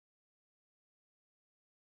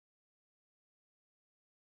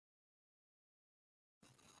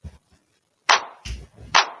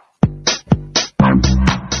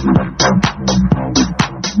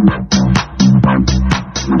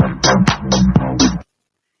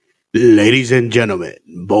Ladies and gentlemen,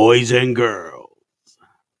 boys and girls,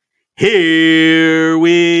 here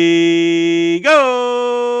we go.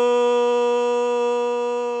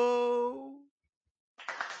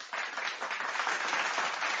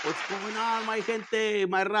 What's going on, my gente,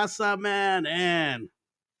 my raza, man? And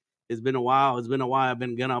it's been a while. It's been a while.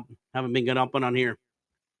 Haven't been getting up on here.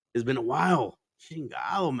 It's been a while.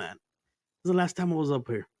 Chingado, man. When's the last time I was up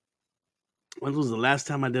here? When was the last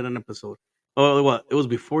time I did an episode? Oh, what? It was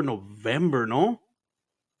before November, no?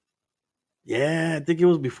 Yeah, I think it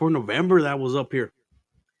was before November that I was up here.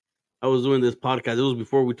 I was doing this podcast. It was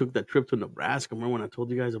before we took that trip to Nebraska. Remember when I told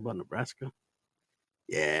you guys about Nebraska?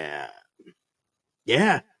 Yeah.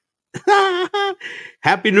 Yeah.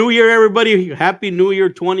 Happy New Year, everybody. Happy New Year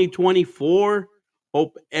 2024.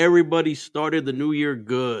 Hope everybody started the new year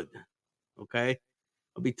good. Okay.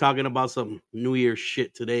 I'll be talking about some New Year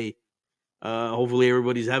shit today. Hopefully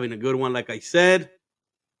everybody's having a good one. Like I said,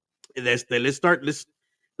 let's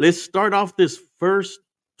start off this first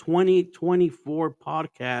 2024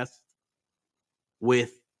 podcast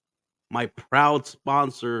with my proud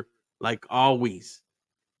sponsor, like always,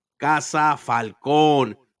 Casa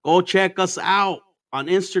Falcon. Go check us out on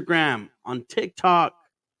Instagram, on TikTok,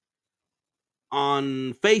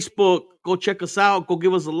 on Facebook. Go check us out. Go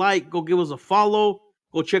give us a like. Go give us a follow.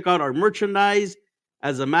 Go check out our merchandise.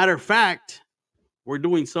 As a matter of fact, we're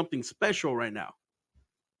doing something special right now.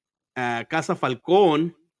 Casa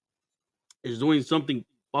Falcon is doing something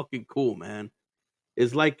fucking cool, man.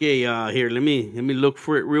 It's like a here. Let me look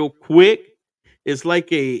for it real quick. It's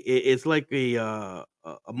like a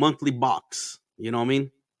monthly box. You know what I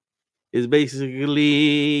mean? It's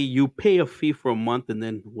basically you pay a fee for a month and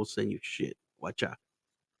then we'll send you shit. Watch out.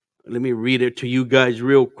 Let me read it to you guys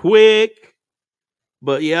real quick.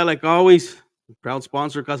 But yeah, like always, proud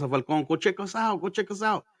sponsor Casa Falcon. Go check us out. Go check us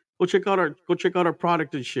out. Go check out our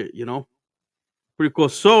product and shit. You know, pretty cool.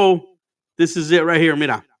 So this is it right here.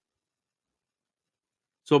 Mira.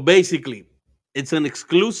 So basically, it's an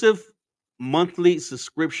exclusive monthly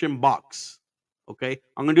subscription box. Okay,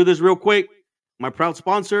 I'm gonna do this real quick. My proud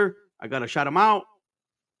sponsor, I gotta shout him out.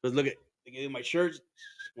 Cause look at my shirts.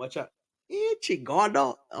 Watch out.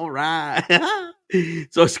 Chingono. All right.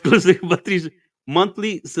 So exclusive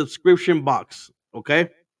monthly subscription box. Okay.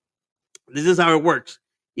 This is how it works.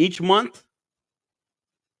 Each month,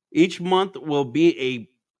 each month will be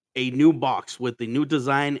a new box with a new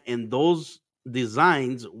design, and those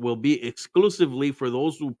designs will be exclusively for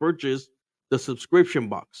those who purchase the subscription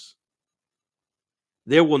box.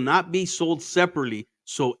 They will not be sold separately.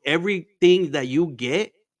 So everything that you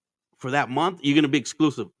get for that month, you're gonna be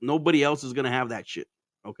exclusive. Nobody else is gonna have that shit.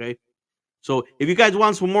 Okay. So if you guys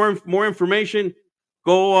want some more information,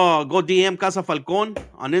 go DM Casa Falcon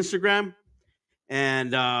on Instagram,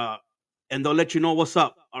 and they'll let you know what's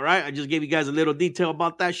up. All right. I just gave you guys a little detail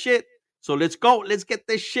about that shit. So let's go. Let's get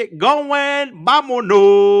this shit going. Vámonos.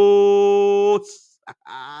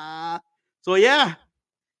 So yeah,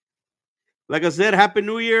 like I said, Happy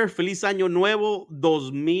New Year. Feliz Año Nuevo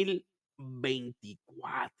 2024,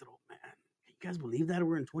 man. Can you guys believe that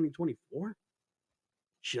we're in 2024?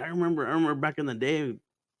 Shit, I remember back in the day,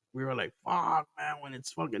 we were like, fuck, man, when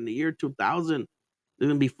it's fucking the year 2000, there's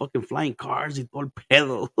gonna be fucking flying cars y todo el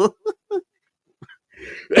pedo.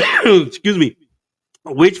 Excuse me.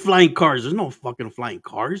 Which flying cars? There's no fucking flying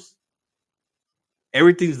cars.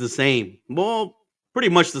 Everything's the same. Well, pretty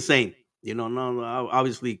much the same. You know, no,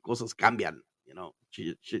 obviously cosas cambian. You know,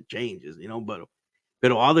 shit changes. You know, but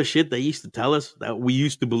all the shit they used to tell us that we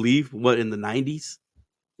used to believe, what in the 90s.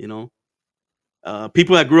 You know,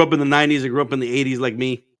 people that grew up in the 90s or grew up in the 80s, like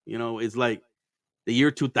me. You know, it's like the year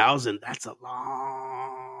 2000. That's a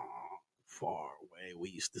long, far away. We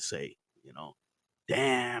used to say. You know,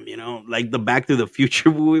 damn. You know, like the Back to the Future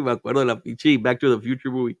movie. Me acuerdo de la pinche Back to the Future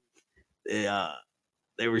movie. They, uh,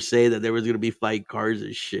 they were saying that there was gonna be flying cars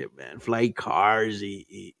and shit, man. Flying cars,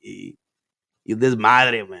 y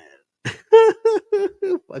desmadre, man.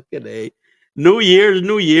 Fucking A. New Year's,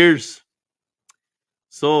 New Year's.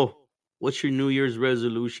 So, what's your New Year's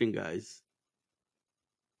resolution, guys?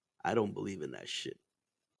 I don't believe in that shit.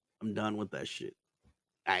 I'm done with that shit.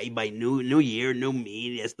 I by New Year, new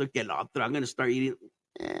me, esto que el otro. I'm gonna start eating.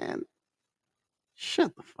 Man,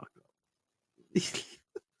 shut the fuck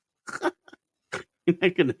up. You're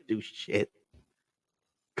not gonna do shit.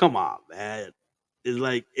 Come on, man. It's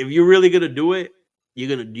like if you're really gonna do it, you're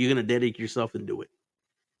gonna dedicate yourself and do it.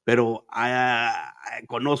 Pero I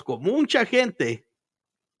conozco mucha gente.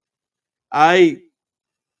 I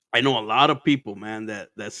I know a lot of people, man, that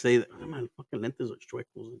say that. Oh, man, fucking lentes are chuecos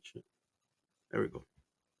and shit. There we go.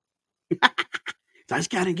 I just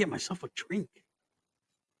gotta get myself a drink.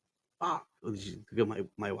 Fuck. Look at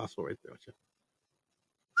my vaso right there.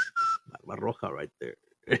 My roja right there.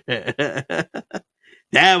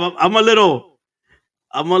 Damn, I'm a little,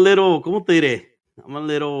 ¿cómo te diré? I'm a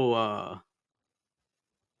little, how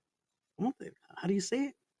do you say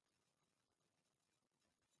it?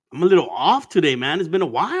 I'm a little off today, man. It's been a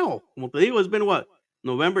while. Como te digo, it's been what?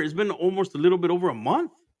 November. It's been almost a little bit over a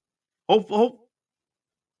month. Hope.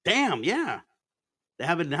 Damn, yeah. They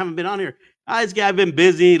haven't been on here. I've been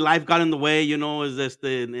busy. Life got in the way, is this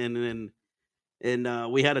the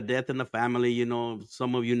and we had a death in the family,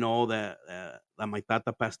 Some of you know that my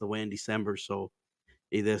tata passed away in December, so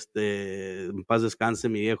y en paz descanse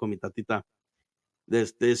mi viejo, mi tatita.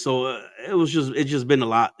 So it's just been a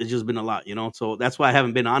lot. It's just been a lot, So that's why I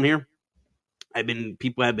haven't been on here.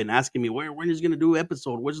 People have been asking me when is gonna do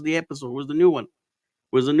episode? Where's the episode? Where's the new one?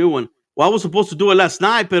 Where's the new one? Well, I was supposed to do it last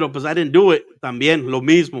night, pero pues I didn't do it. También lo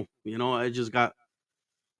mismo, I just I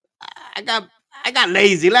got I got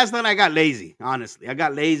lazy. Last night I got lazy. Honestly, I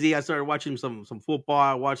got lazy. I started watching some football.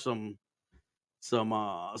 I watched some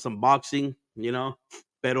boxing.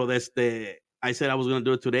 Pero I said I was gonna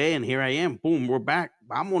do it today, and here I am. Boom, we're back.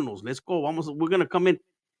 Vámonos, let's go. We're gonna come in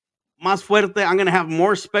más fuerte. I'm gonna have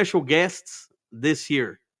more special guests this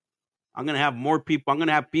year. I'm gonna have more people. I'm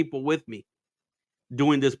gonna have people with me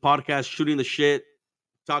doing this podcast, shooting the shit,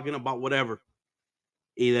 talking about whatever.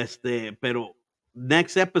 Pero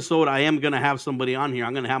next episode, I am gonna have somebody on here.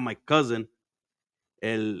 I'm gonna have my cousin,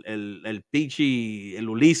 el Pichi, el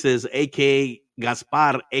Ulises, aka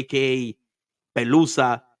Gaspar, aka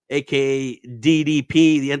Pelusa, aka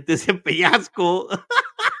DDP, Dientes de Peñasco.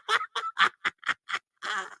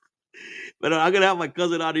 But I'm gonna have my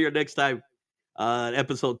cousin on here next time.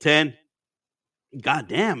 Episode 10. God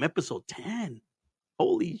damn, episode 10.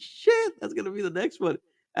 Holy shit, that's gonna be the next one.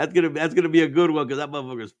 That's gonna be a good one because that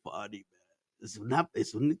motherfucker's funny, man.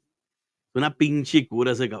 Es una pinche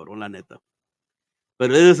cura ese cabrón, la neta. But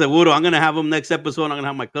it is seguro. I'm gonna have him next episode. I'm gonna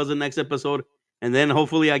have my cousin next episode, and then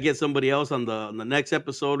hopefully I get somebody else on the next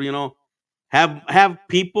episode. Have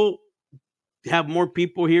people, have more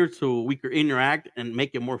people here so we can interact and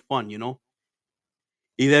make it more fun.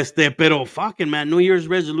 Pero fucking man, New Year's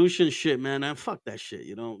resolution shit, man. Fuck that shit.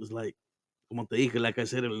 It's like, como te dije, like I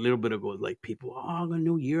said a little bit ago, it's like people, I'm gonna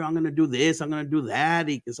New Year, I'm gonna do this, I'm gonna do that.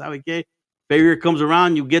 Y que sabe qué. Failure comes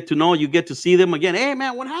around, you get to see them again. Hey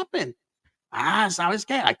man, what happened? ¿Sabes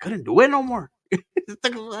qué? I couldn't do it no more. Shut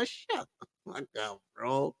the fuck up,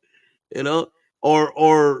 bro. You know,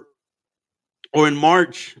 or in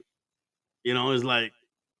March, it's like,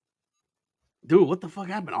 dude, what the fuck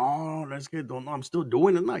happened? Oh, that's good. Don't know. I'm still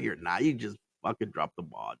doing it. No, you're not. You just fucking dropped the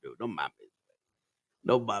ball, dude. Don't mames.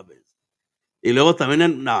 No mames. Y luego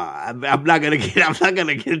también, no, I'm not gonna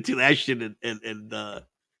get into that shit in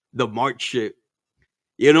the March shit.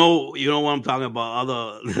 You know what I'm talking about. All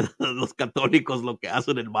the los católicos lo que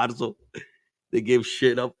hacen en marzo. They give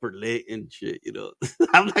shit up for late and shit.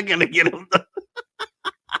 I'm not gonna get them.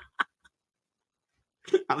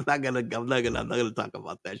 I'm not gonna talk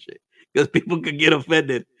about that shit because people could get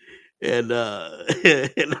offended, and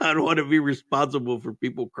and I don't want to be responsible for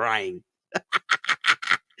people crying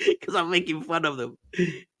because I'm making fun of them.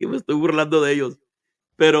 Y me estoy burlando de ellos,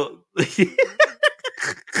 pero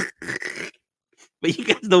but you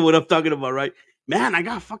guys know what I'm talking about, right? Man, I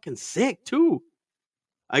got fucking sick too.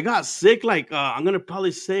 I got sick like I'm gonna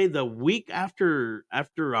probably say the week after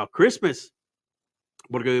Christmas.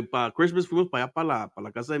 Porque para Christmas fuimos para allá para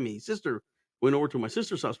la casa de mi sister. Went over to my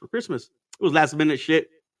sister's house for Christmas. It was last minute shit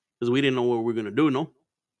because we didn't know what we were gonna do, no.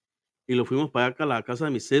 Y lo fuimos para allá a la casa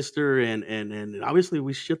de mi sister, and obviously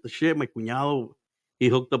we shit the shit. My cuñado, he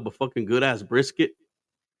hooked up a fucking good ass brisket.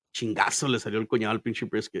 Chingazo le salió el cuñado el pinche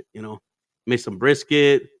brisket, Made some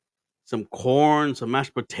brisket, some corn, some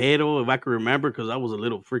mashed potato, if I can remember, because I was a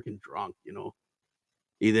little freaking drunk,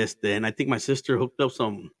 and I think my sister hooked up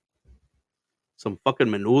some fucking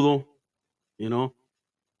menudo,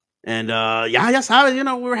 and ya sabes,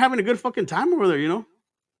 we were having a good fucking time over there,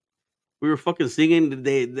 we were fucking singing.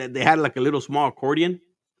 They had like a little small accordion,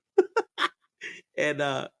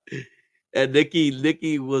 and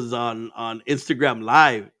Nikki was on Instagram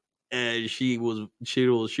Live, and she was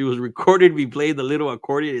recording me playing the little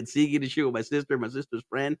accordion and singing and shit with my sister's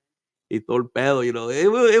friend. Y todo el pedo,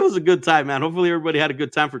 it was a good time, man. Hopefully everybody had a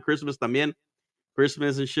good time for Christmas también,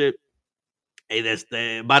 Christmas and shit.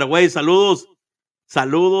 Hey, by the way, saludos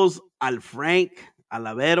al Frank, al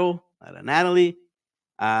Avero, a la Natalie,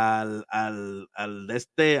 al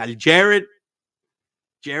Jared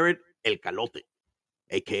el Calote,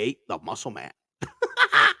 aka the Muscle Man.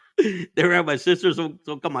 They were at my sister, son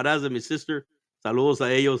camaradas de mi sister. Saludos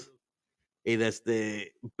a ellos. Y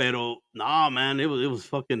pero no, man, it was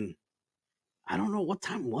fucking. I don't know what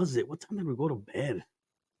time was it. What time did we go to bed?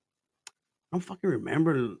 I don't fucking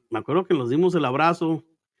remember. Me acuerdo que nos dimos el abrazo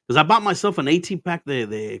because I bought myself an 18 pack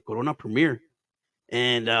de Corona Premier,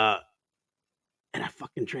 and I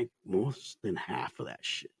fucking drank most than half of that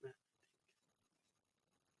shit, man.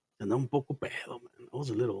 And un poco pedo, man. I was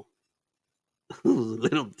a little, I was a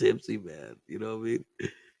little tipsy, man. You know what I mean?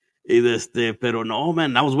 Pero no,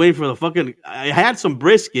 man. I was waiting for the fucking. I had some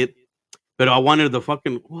brisket, but I wanted the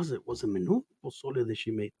fucking. What was it? Was it menudo pozole that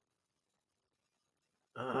she made?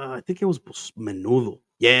 I think it was menudo.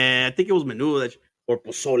 Yeah, I think it was menudo or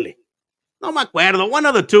pozole. No me acuerdo. One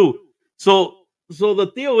of the two. So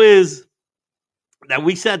the deal is that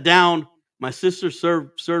we sat down. My sister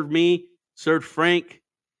served me, served Frank,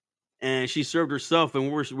 and she served herself, and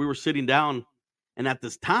we were sitting down. And at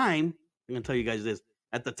this time, I'm gonna tell you guys this.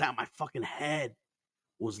 At the time, my fucking head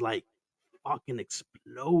was like fucking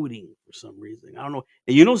exploding for some reason. I don't know.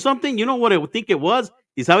 And you know something? You know what I would think it was?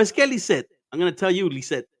 Y sabes qué, Lisette? I'm gonna tell you,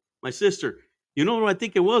 Lisette, my sister. You know what I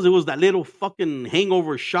think it was? It was that little fucking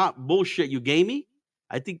hangover shot bullshit you gave me.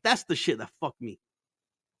 I think that's the shit that fucked me.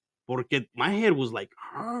 Porque my head was like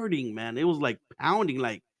hurting, man. It was like pounding,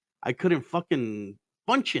 like I couldn't fucking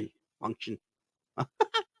function. Function.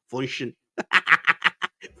 Function.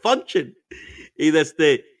 Function. Y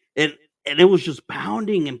and it was just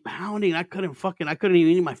pounding and pounding. I couldn't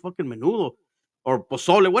even eat my fucking menudo or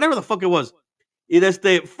pozole, whatever the fuck it was. Y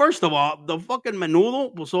first of all, the fucking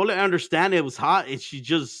menudo, pozole, I understand it was hot. And she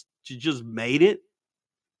just made it.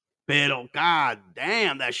 Pero god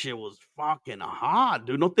damn, that shit was fucking hot,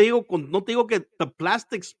 dude. No te digo que the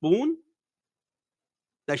plastic spoon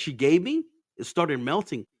that she gave me, it started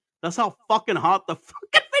melting. That's how fucking hot the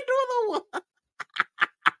fucking menudo was.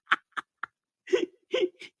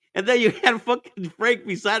 And then you had fucking Frank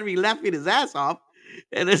beside me laughing his ass off.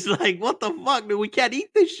 And it's like, what the fuck, dude? We can't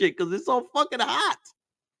eat this shit because it's so fucking hot.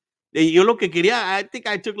 Y yo lo que quería, I think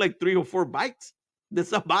I took like 3 or 4 bites. De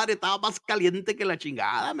esa madre estaba más caliente que la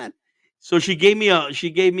chingada, man. So she gave me a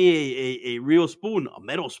real spoon, a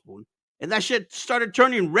metal spoon. And that shit started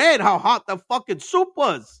turning red, how hot the fucking soup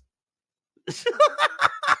was.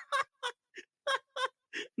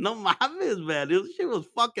 No mames, man. This shit was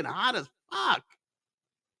fucking hot as fuck.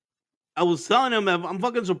 I was telling him, I'm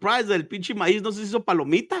fucking surprised that el pinche maíz no se hizo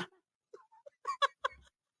palomita.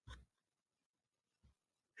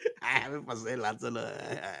 I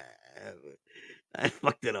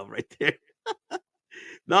fucked it up right there.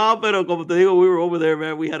 No, pero como te digo, we were over there,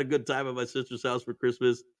 man. We had a good time at my sister's house for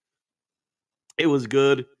Christmas. It was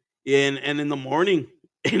good. And in the morning,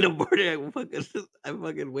 I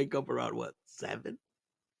fucking wake up around what, 7?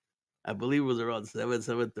 I believe it was around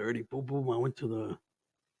 7:30. Boom, boom. I went to the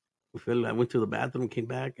bathroom, came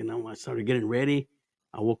back, and I started getting ready.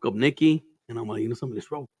 I woke up Nikki, and I'm like, something, let's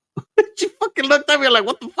roll. She fucking looked at me like,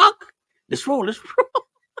 what the fuck? Let's roll.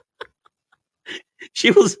 She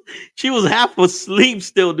was half asleep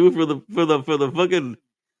still, dude, for the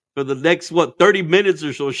next 30 minutes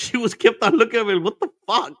or so. She kept on looking at me. What the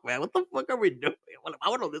fuck, man? What the fuck are we doing?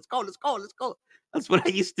 Let's go. That's what I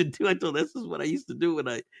used to do. I told this is what I used to do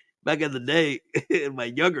back in the day, in my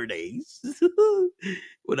younger days.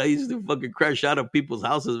 When I used to fucking crash out of people's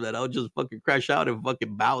houses, man, I would just fucking crash out and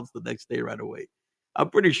fucking bounce the next day right away.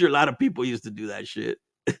 I'm pretty sure a lot of people used to do that shit.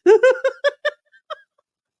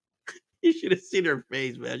 You should have seen her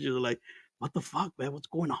face, man. She was like, what the fuck, man? What's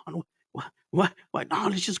going on? What? No,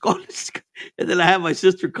 let's just go. And then I have my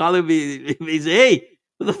sister calling me. He say, hey,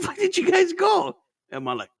 where the fuck did you guys go? And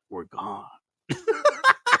I'm like, we're gone.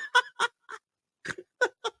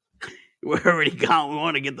 We're already gone. We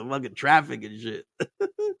want to get the fucking traffic and shit.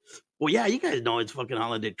 Well, yeah, you guys know it's fucking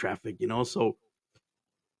holiday traffic, So,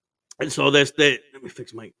 and so that's that. Let me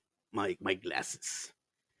fix my glasses.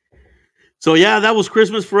 So yeah, that was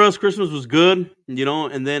Christmas for us. Christmas was good,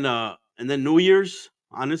 and then New Year's,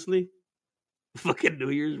 honestly. Fucking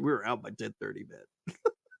New Year's, we were out by 10:30, man.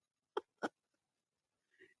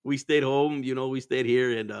 We stayed home, we stayed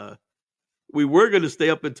here, and we were gonna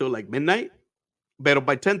stay up until like midnight. But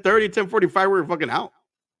by 10:30, 10:45, we were fucking out.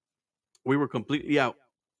 We were completely out.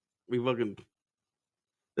 The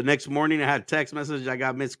next morning I had text message, I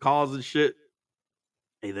got missed calls and shit.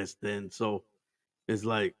 Hey, that's then. So it's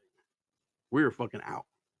like we were fucking out.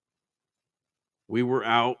 We were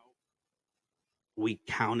out. We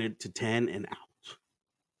counted to 10 and out.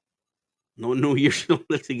 No New Year's, no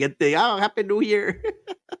siguiente. Oh, Happy New Year.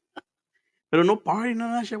 Pero no party,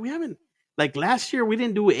 none of that shit. We haven't. Like last year, we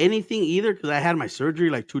didn't do anything either because I had my surgery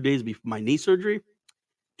like 2 days before my knee surgery.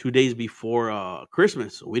 2 days before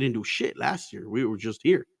Christmas. So we didn't do shit last year. We were just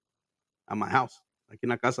here at my house, like in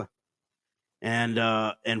la casa. And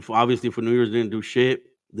for obviously for New Year's didn't do shit.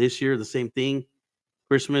 This year the same thing.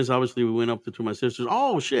 Christmas obviously we went up to my sisters.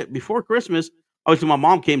 Oh shit! Before Christmas, obviously my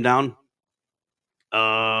mom came down.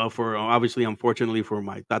 For obviously unfortunately for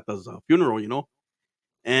my tata's funeral,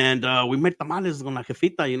 and we made tamales con la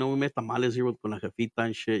jefita. We made tamales here with con la jefita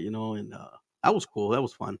and shit. And that was cool. That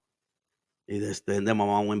was fun. And then my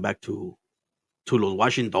mom went back to los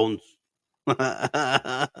Washingtons. You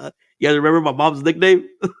guys remember my mom's nickname?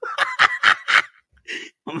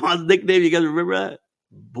 My mom's nickname. You guys remember that?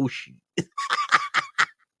 Bushy.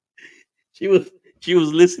 She was she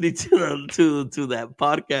was listening to that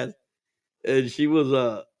podcast, and she was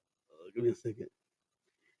give me a second,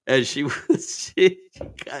 and she was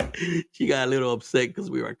she got a little upset because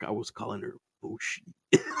I was calling her Bushy.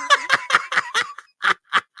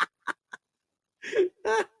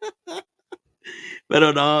 But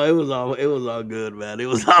no, it was all good, man. It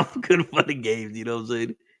was all good for the games, you know what I'm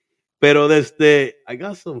saying? Pero I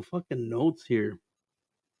got some fucking notes here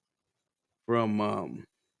from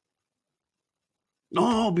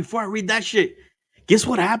no, before I read that shit, guess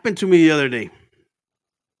what happened to me the other day?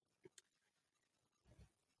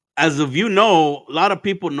 As of a lot of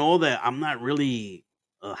people know that I'm not really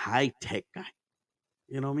a high tech guy.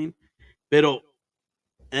 You know what I mean? Pero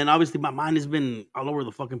and obviously my mind has been all over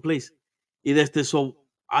the fucking place. So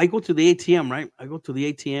I go to the ATM, right? I go to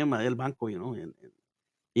the ATM at El Banco, and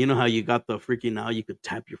you know how you got the freaking now you could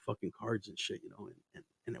tap your fucking cards and shit,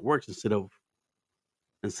 and it works instead of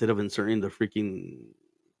inserting the freaking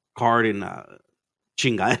card in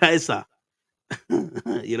chingadera esa,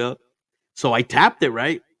 you know. So I tapped it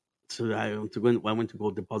right. So I went to go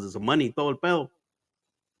deposit some money, todo el pedo.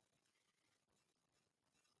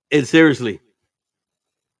 And seriously,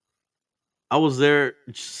 I was there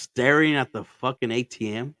just staring at the fucking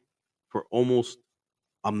ATM for almost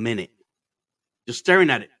a minute, just staring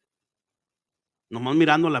at it, nomás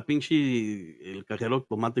mirando la pinche el cajero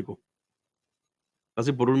automático,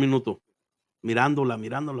 casi por un minuto,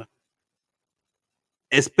 mirándola,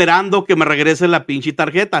 esperando que me regrese la pinche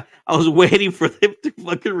tarjeta. I was waiting for them to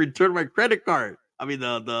fucking return my credit card. I mean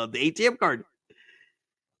the ATM card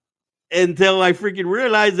until I freaking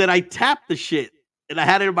realized that I tapped the shit and I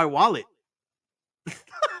had it in my wallet.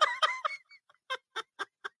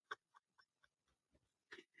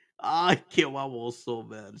 I can't. I was so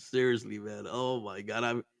mad. Seriously, man. Oh my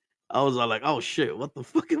god. I was all like, oh shit, what the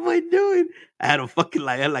fuck am I doing? I had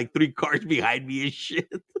I had like three cars behind me and shit.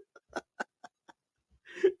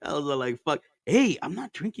 I was all like, fuck. Hey, I'm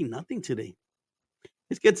not drinking nothing today.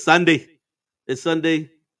 It's good Sunday. It's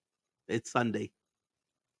Sunday. It's Sunday.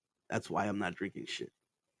 That's why I'm not drinking shit.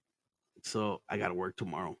 So I gotta work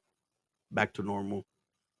tomorrow. Back to normal.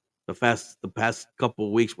 The past couple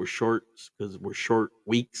of weeks were short because we're short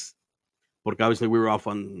weeks. Porque obviously we were off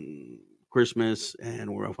on Christmas and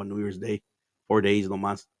we're off on New Year's Day. 4 days no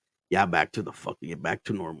más. Yeah, back to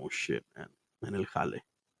normal shit, man. And el jale.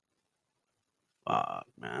 Fuck,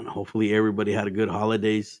 man. Hopefully everybody had a good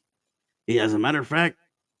holidays. Yeah, as a matter of fact,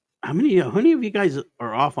 how many of you guys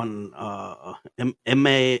are off on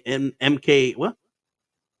MK what?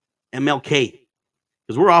 MLK?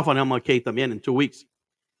 Because we're off on MLK también in 2 weeks.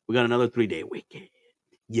 We got another 3-day weekend.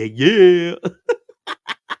 Yeah, yeah.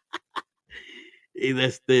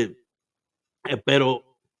 Y pero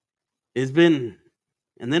it's been,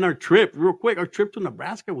 and then our trip, real quick, our trip to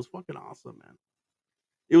Nebraska was fucking awesome, man.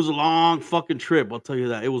 It was a long fucking trip. I'll tell you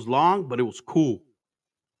that. It was long, but it was cool.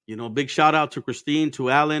 Big shout out to Christine, to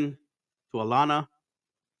Alan, to Alana,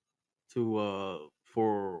 to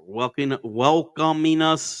for welcoming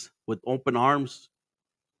us with open arms,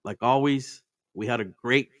 like always. We had a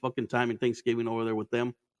great fucking time in Thanksgiving over there with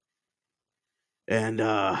them. And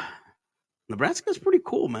Nebraska's pretty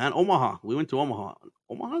cool, man. Omaha. We went to Omaha.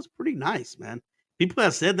 Omaha's pretty nice, man. People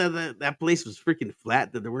that said that place was freaking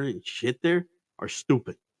flat, that there weren't shit there, are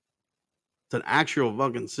stupid. It's an actual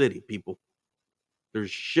fucking city, people. There's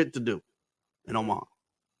shit to do in Omaha.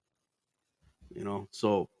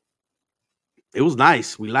 So it was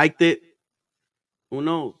nice. We liked it. Who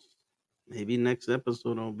knows? Maybe next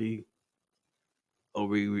episode I'll be I'll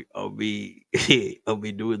be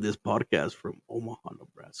doing this podcast from Omaha,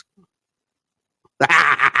 Nebraska.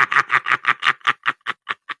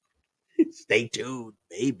 Stay tuned,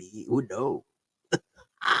 maybe. Who knows?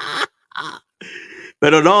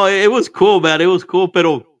 But no, it was cool, man. It was cool. But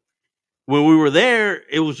when we were there,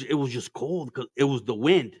 it was just cold because it was the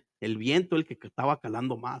wind. El viento el que estaba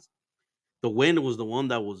calando más. The wind was the one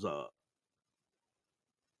that was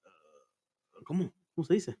 ¿cómo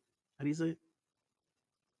se dice? How do you say it?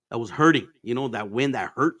 that was hurting. You know, that wind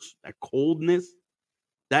that hurts, that coldness,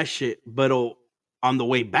 that shit. But on the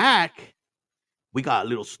way back, we got a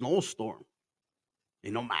little snowstorm.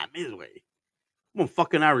 You know, this way. I'm in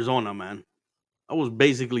fucking Arizona, man. I was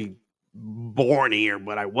basically born here,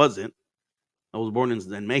 but I wasn't. I was born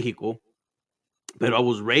in Mexico, but I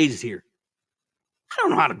was raised here. I don't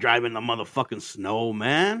know how to drive in the motherfucking snow,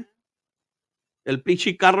 man. El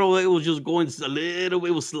pinche carro, it was just going a little bit,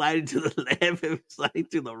 it was sliding to the left, it was sliding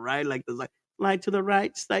to the right, like the slide to the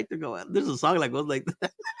right, slide to go. There's a song like goes like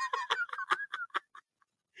that.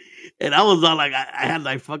 And I was all like, I had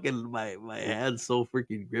like fucking my hands so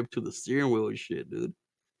freaking gripped to the steering wheel and shit, dude.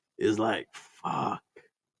 It's like, fuck,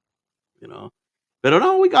 you know. But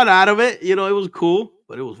no, we got out of it. You know, it was cool,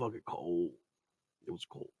 but it was fucking cold. It was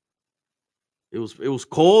cold. It was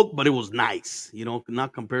cold, but it was nice. You know,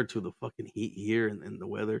 not compared to the fucking heat here and the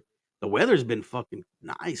weather. The weather's been fucking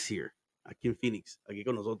nice here. Aquí en Phoenix. Aquí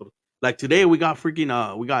con nosotros. Like today, we got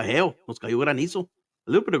freaking we got hail. Nos cayó granizo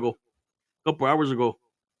a little bit ago, a couple hours ago.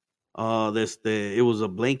 It was a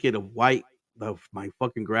blanket of white. My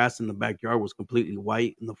fucking grass in the backyard was completely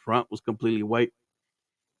white, and the front was completely white.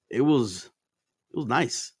 It was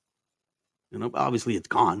nice. You know, obviously it's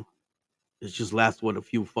gone. It just lasts a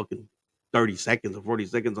few fucking 30 seconds or 40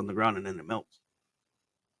 seconds on the ground, and then it melts.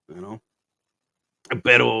 You know,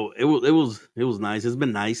 but it was nice. It's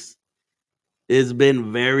been nice. It's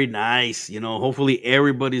been very nice. You know, hopefully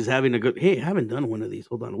everybody's having a good. Hey, I haven't done one of these.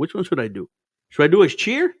 Hold on, which one should I do? Should I do a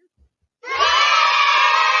cheer?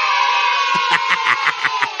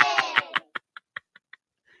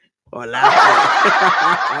 Hola.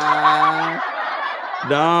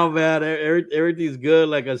 No, man, everything's good.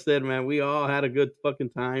 Like I said, man, we all had a good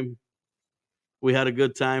fucking time. We had a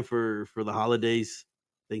good time for the holidays,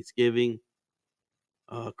 Thanksgiving,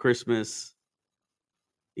 Christmas,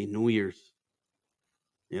 and New Year's.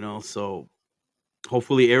 You know, so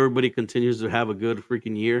hopefully everybody continues to have a good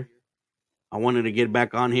freaking year. I wanted to get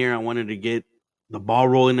back on here. I wanted to get the ball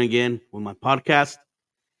rolling again with my podcast.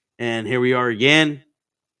 And here we are again.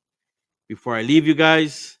 Before I leave you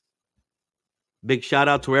guys, big shout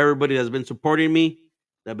out to everybody that's been supporting me,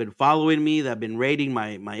 that been following me, that been rating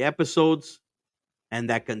my episodes, and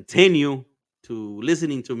that continue to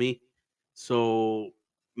listening to me. So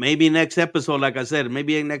maybe next episode, like I said,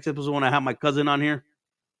 maybe next episode when I have my cousin on here,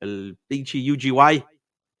 el pinche UGY.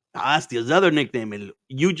 That's his other nickname, el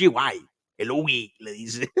UGY. El Ugi, le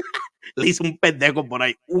dice. Le dice un pendejo por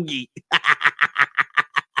ahí, Ugi.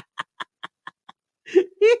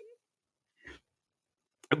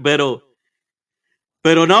 Pero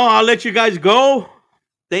no, I'll let you guys go.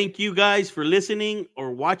 Thank you guys for listening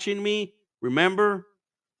or watching me. Remember,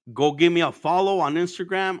 go give me a follow on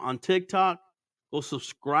Instagram, on TikTok. Go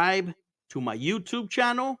subscribe to my YouTube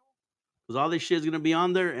channel because all this shit is going to be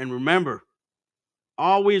on there. And remember,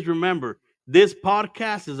 always remember, this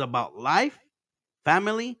podcast is about life,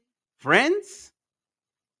 family, friends,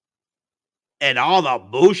 and all the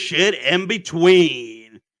bullshit in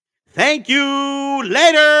between. Thank you.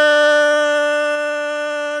 Later.